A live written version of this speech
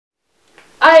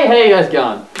Hey, how you guys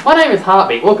going? My name is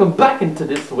Heartbeat. Welcome back into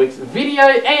this week's video,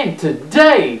 and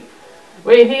today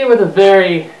we're here with a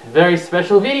very, very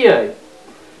special video.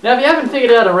 Now, if you haven't figured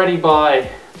out already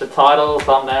by the title,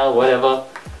 thumbnail, whatever,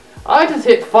 I just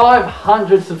hit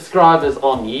 500 subscribers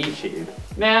on YouTube.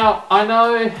 Now, I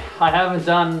know I haven't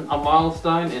done a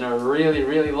milestone in a really,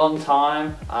 really long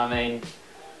time. I mean,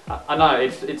 I know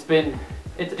it's been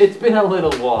a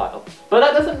little while. But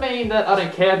that doesn't mean that I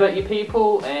don't care about you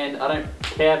people and I don't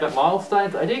care about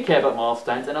milestones. I do care about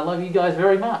milestones and I love you guys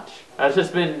very much. It's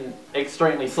just been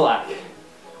extremely slack.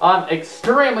 I'm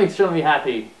extremely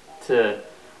happy to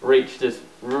reach this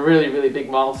really, really big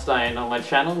milestone on my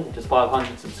channel, just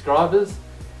 500 subscribers,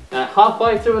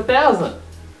 halfway to 1,000.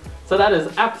 So that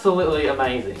is absolutely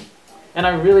amazing. And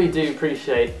I really do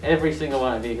appreciate every single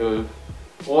one of you who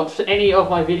have watched any of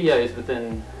my videos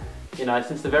within,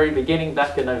 since the very beginning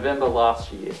back in November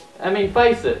last year. I mean,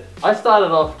 face it, I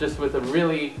started off just with a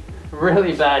really,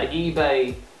 really bad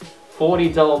eBay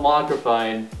 $40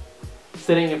 microphone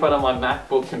sitting in front of my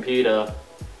MacBook computer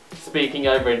speaking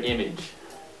over an image.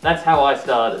 That's how I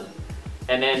started.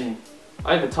 And then,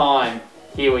 over time,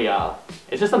 here we are.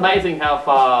 It's just amazing how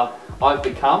far I've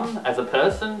become as a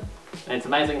person, and it's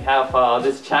amazing how far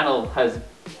this channel has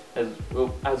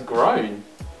grown.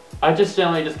 I just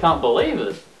generally just can't believe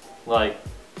it. Like,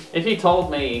 if you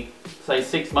told me, say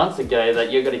 6 months ago,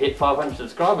 that you're going to hit 500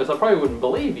 subscribers, I probably wouldn't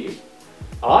believe you.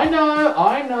 I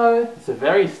know, it's a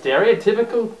very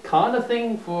stereotypical kind of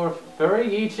thing for a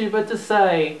YouTuber to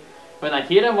say. When I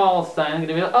hit a milestone, I'm going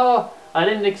to be like, oh, I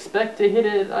didn't expect to hit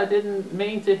it, I didn't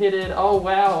mean to hit it, oh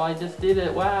wow, I just did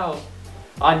it, wow.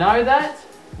 I know that,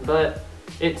 but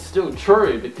it's still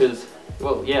true because,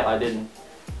 well, yeah, I didn't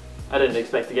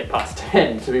expect to get past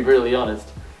 10, to be brutally honest,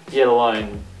 yet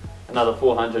alone another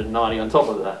 490 on top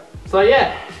of that. So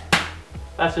yeah,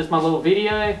 that's just my little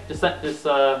video, just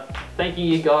thanking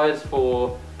you guys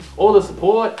for all the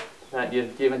support that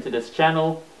you've given to this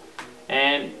channel,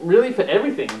 and really for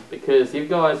everything, because you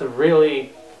guys have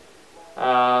really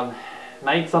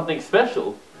made something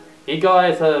special. You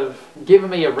guys have given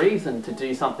me a reason to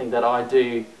do something that I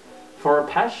do for a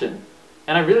passion.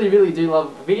 And I really, really do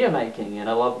love video making, and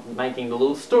I love making the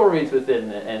little stories within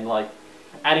it, and like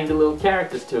adding the little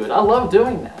characters to it. I love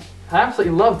doing that. I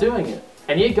absolutely love doing it.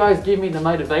 And you guys give me the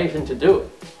motivation to do it.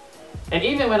 And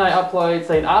even when I upload,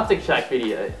 say, an Arctic Shack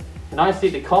video, and I see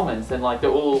the comments and like they're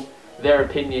all their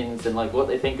opinions and like what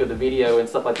they think of the video and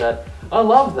stuff like that, I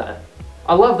love that.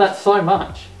 I love that so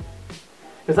much.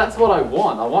 Because that's what I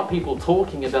want. I want people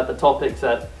talking about the topics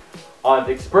that I've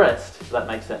expressed, if that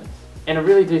makes sense. And I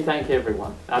really do thank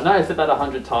everyone. I know I said that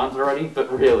 100 times already,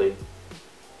 but really,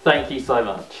 thank you so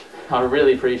much. I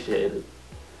really appreciate it.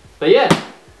 But yeah,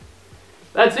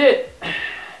 that's it.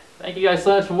 Thank you guys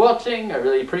so much for watching. I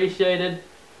really appreciate it.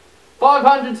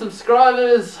 500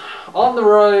 subscribers on the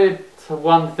road to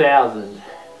 1,000.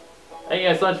 Thank you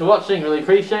guys so much for watching. Really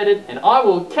appreciate it. And I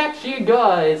will catch you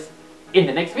guys in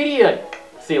the next video.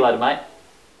 See you later, mate.